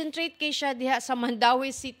naka-concentrate kay siya diha sa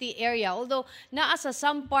Mandawi City area. Although, naa sa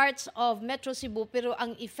some parts of Metro Cebu, pero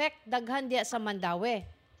ang effect daghan diha sa Mandawi.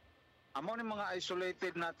 Amo ni mga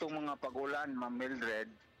isolated na itong mga pag-ulan, Ma'am Mildred,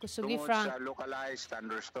 Kusugi, tungod Frank. sa localized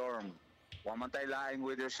thunderstorm. Wa man tay laing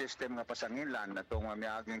weather system nga pasangilan na itong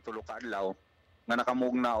miaging tulo ka adlaw nga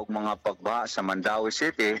nakamugna og mga pagbaha sa Mandawi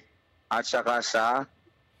City at saka sa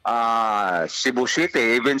Cebu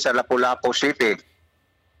City, even sa Lapu-Lapu City.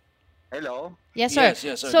 Hello? Yes, sir. Yes,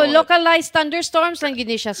 sir. So, Go ahead. localized thunderstorms lang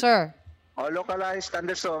gini siya, sir. O localized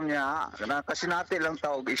thunderstorm niya, kasi natin lang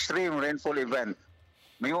tawag extreme rainfall event.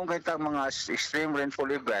 Mayroon kayo mga extreme rainfall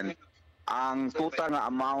event, ang total nga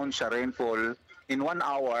amount sa rainfall in 1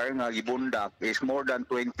 hour nga gibundak is more than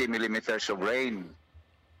 20 millimeters of rain.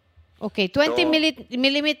 Okay, 20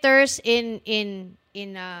 millimeters in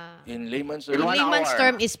In layman's In 1 layman's hour.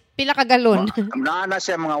 term is pila ka galon. Naana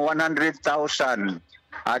siya mga 100,000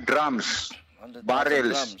 drums, 100,000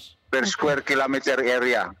 barrels drums. per square kilometer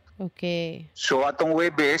area. Okay. So atong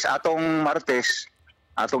Webes, atong Martes,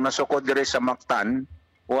 atong nasukod diri sa Mactan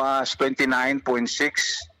was 29.6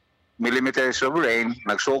 millimeters of rain.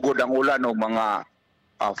 Nagsugod ang ulan og mga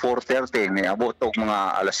 4:30 ni abot og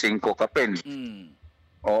mga alas 5 kapin.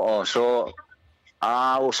 Oo, so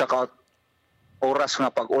usa ka oras nga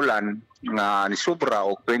pag-ulan nga ni sobra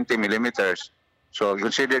og 20 millimeters. So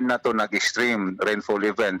consider na to nag-extreme rainfall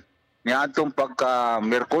event. Niadtong pagka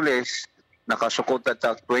Miyerkules nakasukod ta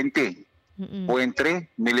 20.3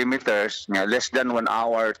 millimeters nga less than 1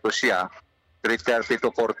 hour to siya 3:30 to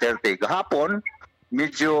 4:30. Gahapon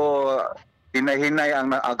medyo hinay-hinay ang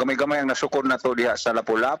gamay-gamay ang nasukod na to diha sa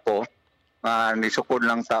Lapu-Lapu. Nisukod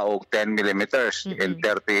lang ta og 10 millimeters in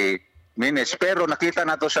 30 minutes. Pero nakita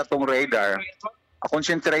nato sa tong radar,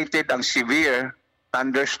 concentrated ang severe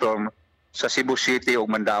thunderstorm sa Cebu City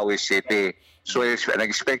ug Mandawi City. So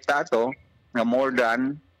nag-expect ato nga more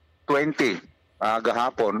than 20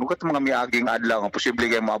 gahapon. Ug mga miaging adlaw nga posible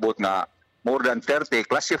kay maabot nga more than 30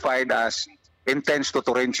 classified as intense to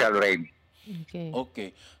torrential rain. Okay. Okay.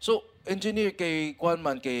 So engineer, kay kuan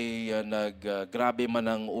man kay grabe man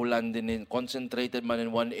ang ulan din, concentrated man in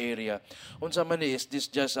one area. Unsa man is this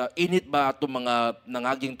just init ba ato mga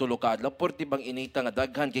nangaging tulo ka adlaw? Porti bang inita nga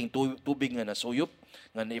daghan kay tubig nga nasuyop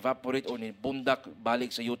nga na-evaporate o ni bundak balik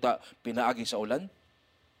sa yuta pinaagi sa ulan?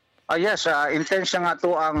 Yes, intense nga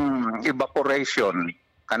to ang evaporation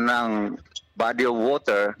kanang body of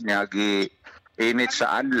water niya gi init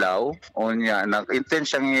sa adlaw o niya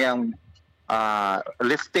nag-intense ang iyang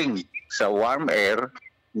lifting sa warm air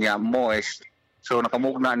niya moist. So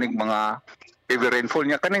nakamugna ning mga heavy rainfall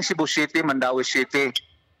niya kaning Cebu City, Mandawi City.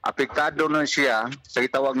 Apektado na siya sa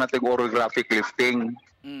itawag nating orographic lifting.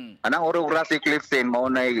 Anang orographic lifting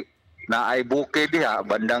mao na ay bukid diha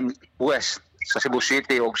bandang west sa Cebu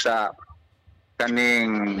City o sa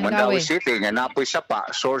kaning Mandawi City nga napoy sapa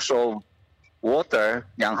source of water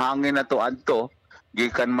yang hangin na to adto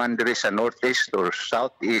gikan man diri sa northeast or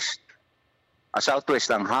southeast southwest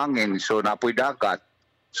ang hangin, so napoy dagat.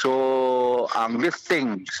 So ang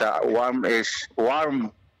lifting sa warm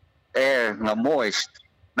air nga moist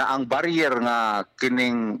na ang barrier nga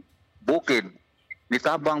kining bukid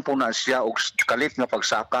nitabang po na siya og kalit nga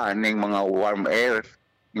pagsaka ning mga warm air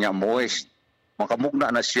nga moist. Makamugna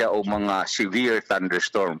na siya og mga severe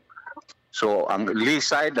thunderstorm. So ang lee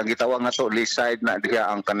side, ang gitawag nga to lee side na diha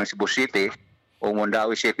ang kanang Cebu City o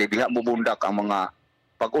Mandawi City, diha mubundak ang mga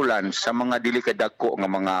pag-ulan sa mga dili kadagko nga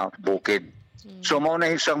mga bukid. So mao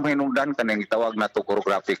na isang hinungdan kanang gitawag na to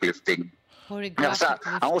orographic lifting.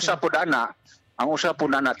 Ang usa po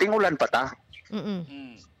na tingulan pa ta.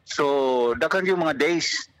 So daghan yung mga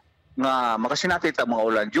days nga makasinati ta mga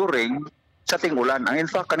ulan during sa tingulan. Ang in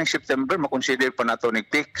fact kaning September makonsider pa nato ning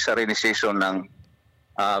peak sa rainy season ng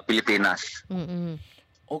Pilipinas.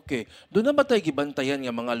 Okay. Doon na ba tayo gibantayan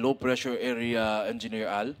nga mga low pressure area, Engineer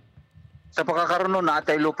Al? Sa pagkakaroon na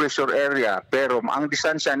atay low pressure area, pero ang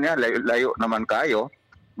distansya niya layo naman kayo,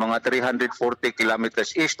 mga 340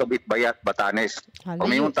 kilometers east of Itbayat, Batanes. Kung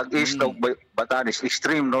yung tag-east of Batanes,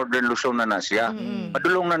 extreme northern Luzon na siya.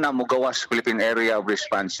 Padulong na mo gawas Philippine Area of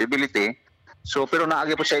Responsibility. So pero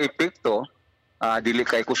naagi po siya epekto, dili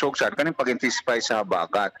kay kusogsan kaning pag-anticipate sa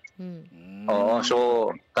habagat. Oo, so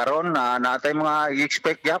karon na natay mga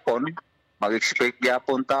i-expect gyapon, mag-expect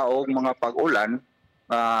gyapon ta og mga pag-ulan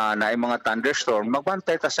na mga thunderstorm,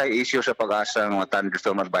 magbantay ta sa issue sa pag-asa ng mga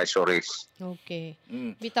thunderstorm advisories. Okay.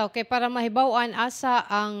 Bitaw, kay para mahibaw-an asa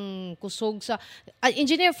ang kusog sa...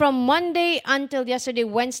 Engineer, from Monday until yesterday,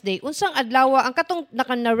 Wednesday, unsang adlaw, ang katong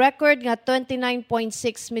naka-record nga 29.6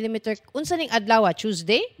 mm, unsa ning adlaw,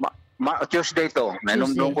 Tuesday? Tuesday to.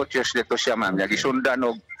 Nanumdum ko Tuesday to siya, ma'am. Gisundan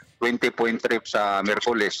og 20.3 sa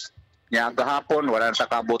Miyerkules. Nya gahapon, wala sa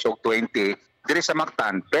kabot og 20 diri sa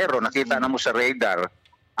Mactan, pero nakita na mo sa radar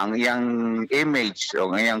ang iyang image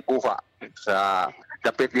o ang iyang kuha sa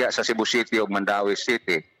dapit diya sa Cebu City o Mandawi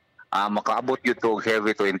City. Makaabot yun to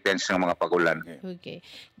heavy to intense ng mga pagulan. Okay.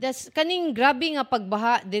 Kaning grabe nga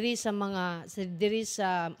pagbaha diri sa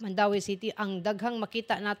Mandawi City, ang daghang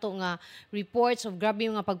makita nato nga reports of grabe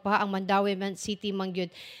nga pagbaha ang Mandawi City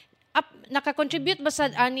mangyud. Naka-contribute ba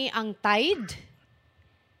sad ani ang tide?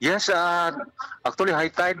 Yes, actually high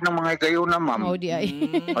tide ng mga gayon na, ma'am. Oh, di ay.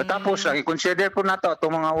 Tapos, i-consider po nato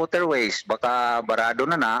itong mga waterways. Baka barado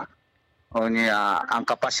na o niya, ang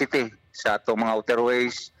capacity sa itong mga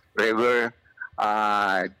waterways, river,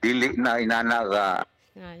 dili na inanag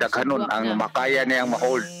daghanon ang makaya niyang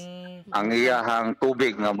ma-hold ang iyahang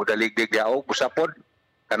tubig nga modaligdig yaog usapod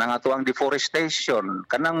kanang ato ang deforestation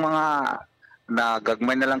kanang mga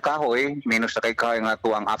nagagmay na lang kahoy minus na kay kahoy nga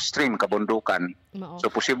ato ang upstream kabundukan. So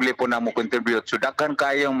posible po na mo contribute. So daghan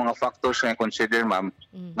kayong mga factors nga consider, ma'am,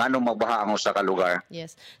 ngano mabaha ang usa ka lugar.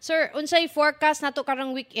 Yes. Sir, unsay forecast nato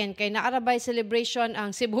karong weekend kay naarabay celebration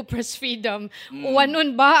ang Cebu Press Freedom.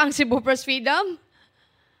 Wanon ba ang Cebu Press Freedom?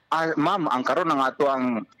 Ma'am, ang karon nga ato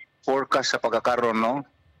ang forecast sa pagkakaroon, no?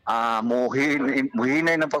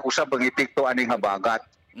 Muhinay ng pag-usab ang epekto aning habagat.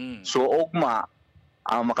 So ugma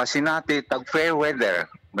makasinati tag fair weather,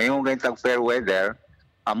 mayong ganyan tag fair weather,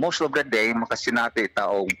 most of the day makasinati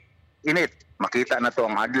taong init. Makita na to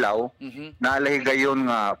ang adlaw, nalahi gayon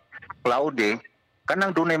nga cloudy,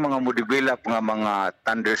 kanang dunay mga modevelop nga mga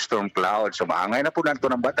thunderstorm clouds. So maangay na po nato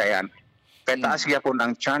ng batayan, kaya taas gyapon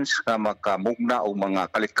ang chance nga makamugna og mga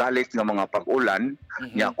kalit-kalit nga mga pag-ulan,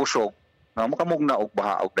 nya kusog, nga makamugna og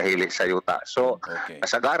baha og dahili sa yuta. So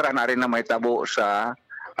kasagaran na rin na may tabo sa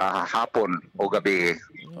hapon o gabi.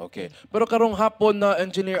 Okay. Pero karong hapon na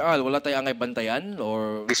Engineer Al, wala tayo angay bantayan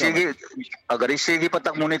or sige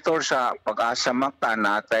patak monitor sa pag-asa Mactan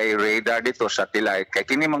na tay radar dito satellite kay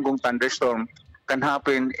kini manggong thunderstorm can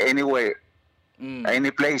happen anywhere, any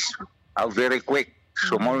place, very quick.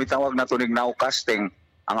 So mo tawag na tunig nowcasting.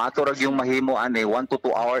 Ang ato rag yung mahimo ani 1 to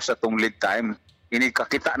 2 hours atong lead time. Ini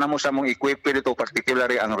kakita na mo sa mong equipment dito,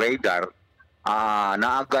 particularly ang radar.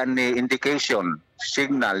 Naagan ni indication,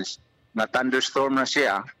 signals na thunderstorm na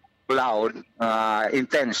siya, cloud,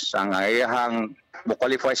 intense. Ang iyahang mo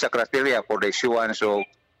qualify sa criteria for the issuance of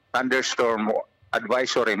thunderstorm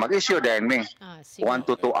advisory. Mag-issue din mi. 1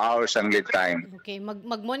 to 2 hours ang lead time. Okay,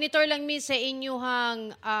 mag-monitor lang mi sa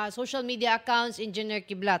inyong social media accounts, Engineer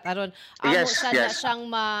Kiblat. Aron Yes, sana yes.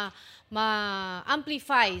 siyang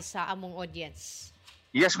ma-amplify sa among audience.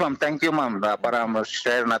 Yes, ma'am. Thank you, ma'am. Para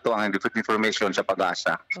ma-share na to ang information sa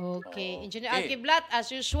pag-asa. Okay. Engineer Okay. Kiblat,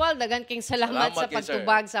 as usual, dagan king salamat sa Salamat, yes, sir.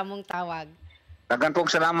 pagtubag sa among tawag. Dagan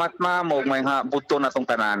pong salamat, ma'am. O may buto na tong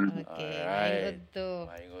tanan. Okay, Alright. good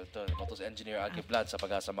to. Ito si Engineer Alkiblat sa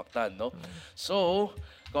Pag-asa Mactan, no? So,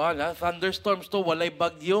 thunderstorms to, walay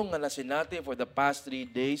bagyo nga nasinati for the past 3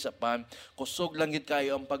 days. Apan, kusog lang yun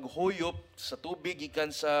kayo ang paghuyop sa tubig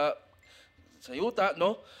ikan sa yuta,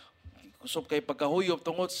 no? Kusog kay pagkahuyop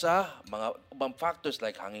tungod sa mga ubang factors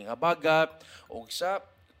like hanging habagat o sa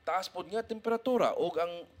taas po nga temperatura o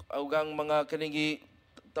ang mga kaningi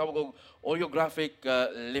tawag og orographic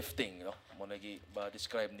lifting, no? Mo nagi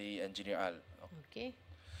describe ni Engineer Al. Okay.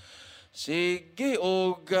 Sige,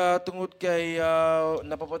 og tungod kay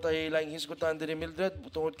napapatay lang hisgutan din ni Mildred,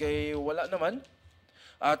 tungod kay wala naman.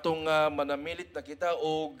 Atong manamilit na kita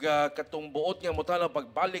og katong buot nga mutala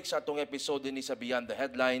pagbalik sa atong episode ni sa Beyond the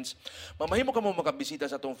Headlines. Mamahimo ka mo makabisita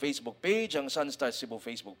sa atong Facebook page, ang Sunstar Cebu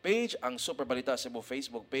Facebook page, ang Super Balita Cebu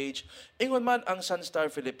Facebook page, ingon man ang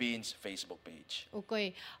Sunstar Philippines Facebook page.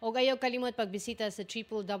 Okay. O ayaw kalimot pagbisita sa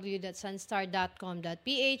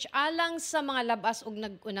www.sunstar.com.ph alang sa mga labas og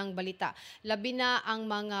nag-unang balita. Labi na ang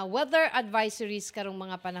mga weather advisories karong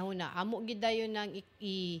mga panahon na. Amo gid dayon nang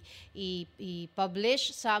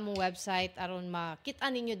i-publish sa among website aron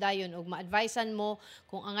makita ninyo dayon og ma-advisean mo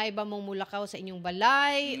kung angay ba mong mulakaw sa inyong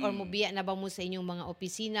balay or mobiya na ba mo sa inyong mga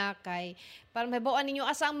opisina kay para mahibaw-an ninyo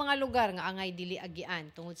asa ang mga lugar nga angay dili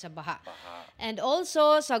agian tungod sa baha. And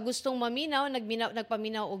also sa gustong maminaw,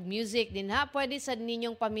 nagpaminaw og music din ha, pwede sa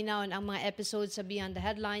ninyong paminawon ang mga episodes sa Beyond the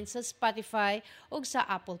Headlines sa Spotify ug sa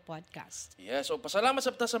Apple Podcast. Yes, so pasalamat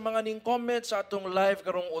sabta sa mga ning comments sa atong live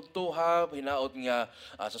karong udto ha, hinaot nga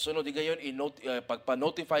sa sunod gayon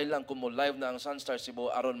pagpa-notify lang kung mo live na ang Sunstar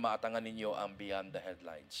Cebu aron maatangan ninyo ang Beyond the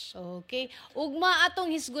Headlines. Okay. Ugma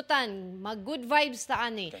atong hisgutan, mag-good vibes ta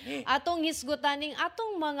ani. Kani. Atong hisgutaning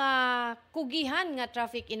atong mga kugihan nga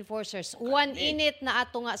traffic enforcers. One init na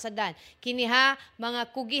ato nga sadan. Kini ha, mga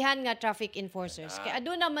kugihan nga traffic enforcers. Kaya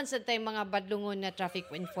ado naman sa tay mga badlungon nga traffic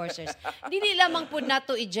enforcers. Dili lamang pud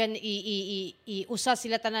nato usa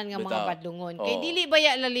sila tanan nga mga Bitaw. badlungon. Oo. Kay dili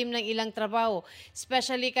baya lalim ng ilang trabaho.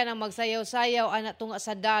 Especially ka nang magsayaw-sayaw ana tunga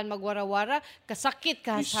sa daan magwara-wara, kasakit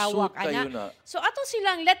ka hawak kayo ana. na. So ato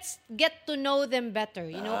silang let's get to know them better.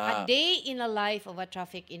 You know, a Ah. day in a life of a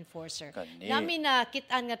traffic enforcer. Kani. Nami na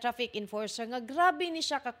kitaan nga traffic enforcer nga grabe ni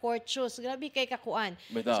siya ka courteous, grabe kay kakuan.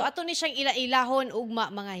 Bitaw. So ato ni siyang ila-ilahon ugma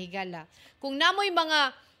mga higala. Kung namoy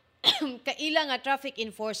mga kaila nga traffic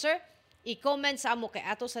enforcer, i-comment sa amo kay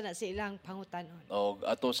ato sana silang pangutanon. O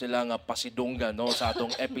ato sila nga pasidunggan no sa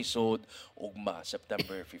atong episode ugma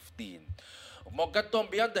September 15. Mo katong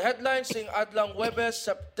Beyond the Headlines sing adlang Huwebes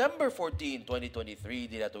September 14, 2023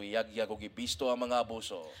 di nato iyagyag og ibisto ang mga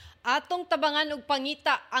abuso. Atong tabangan og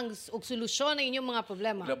pangita og solusyon ng inyong mga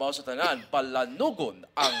problema. Labaw sa tanan, palanugon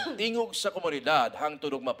ang tingog sa komunidad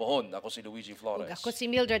hangtod og mapuhon. Ako si Luigi Ug Flores. ako si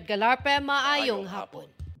Mildred Galarpe, maayong hapon.